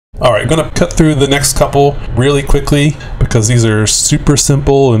All right, I'm gonna cut through the next couple really quickly because these are super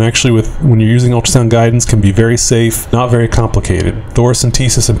simple and actually when you're using ultrasound guidance can be very safe, not very complicated.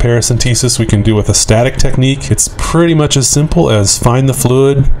 Thoracentesis and paracentesis we can do with a static technique. It's pretty much as simple as find the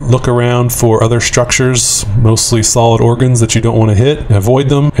fluid, look around for other structures, mostly solid organs that you don't want to hit, avoid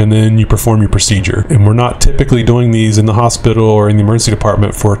them, and then you perform your procedure. And we're not typically doing these in the hospital or in the emergency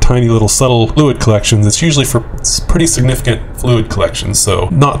department for tiny little subtle fluid collections. It's usually for pretty significant fluid collections, so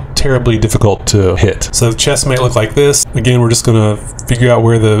not terribly difficult to hit. So the chest may look like this. Again, we're just going to figure out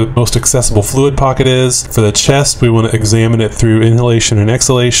where the most accessible fluid pocket is. For the chest, we want to examine it through inhalation and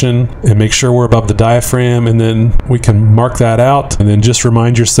exhalation and make sure we're above the diaphragm, and then we can mark that out, and then just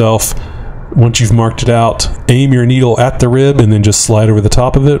remind yourself, once you've marked it out, aim your needle at the rib and then just slide over the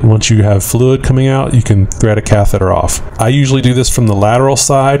top of it. Once you have fluid coming out, you can thread a catheter off. I usually do this from the lateral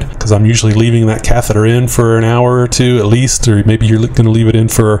side because I'm usually leaving that catheter in for an hour or two at least, or maybe you're going to leave it in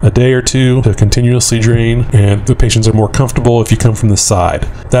for a day or two to continuously drain, and the patients are more comfortable if you come from the side.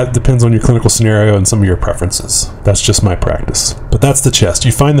 That depends on your clinical scenario and some of your preferences. That's just my practice. But that's the chest.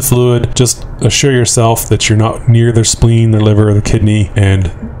 You find the fluid, just assure yourself that you're not near their spleen, their liver, or their kidney,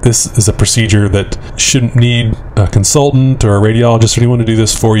 and this is a procedure that shouldn't need a consultant or a radiologist or anyone to do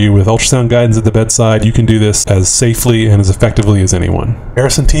this for you. With ultrasound guidance at the bedside, you can do this as safely and as effectively as anyone.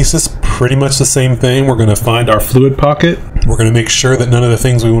 Paracentesis, pretty much the same thing. We're going to find our fluid pocket. We're going to make sure that none of the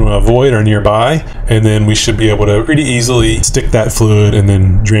things we want to avoid are nearby, and then we should be able to pretty easily stick that fluid and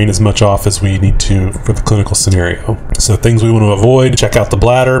then drain as much off as we need to for the clinical scenario. So things we want to avoid: check out the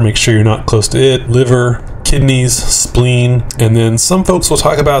bladder, make sure you're not close to it, liver, kidneys, spleen, and then some folks will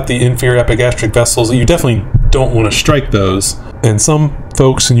talk about the inferior epigastric vessels. You definitely don't want to strike those. And some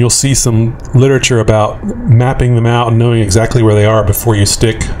folks, and you'll see some literature about mapping them out and knowing exactly where they are before you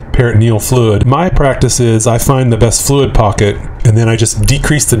stick peritoneal fluid. My practice is I find the best fluid pocket and then I just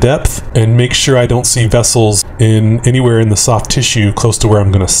decrease the depth and make sure I don't see vessels anywhere in the soft tissue close to where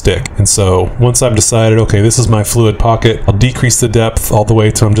I'm going to stick. And so once I've decided, okay, this is my fluid pocket, I'll decrease the depth all the way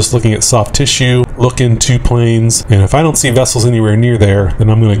to I'm just looking at soft tissue, look in 2 planes, and if I don't see vessels anywhere near there,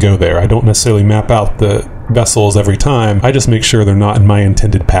 then I'm going to go there. I don't necessarily map out the vessels every time. I just make sure they're not in my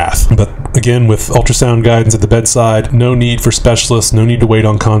intended path. But again, with ultrasound guidance at the bedside, no need for specialists, no need to wait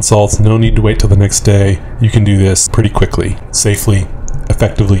on consults, no need to wait till the next day. You can do this pretty quickly, safely,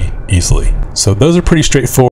 effectively, easily. So those are pretty straightforward.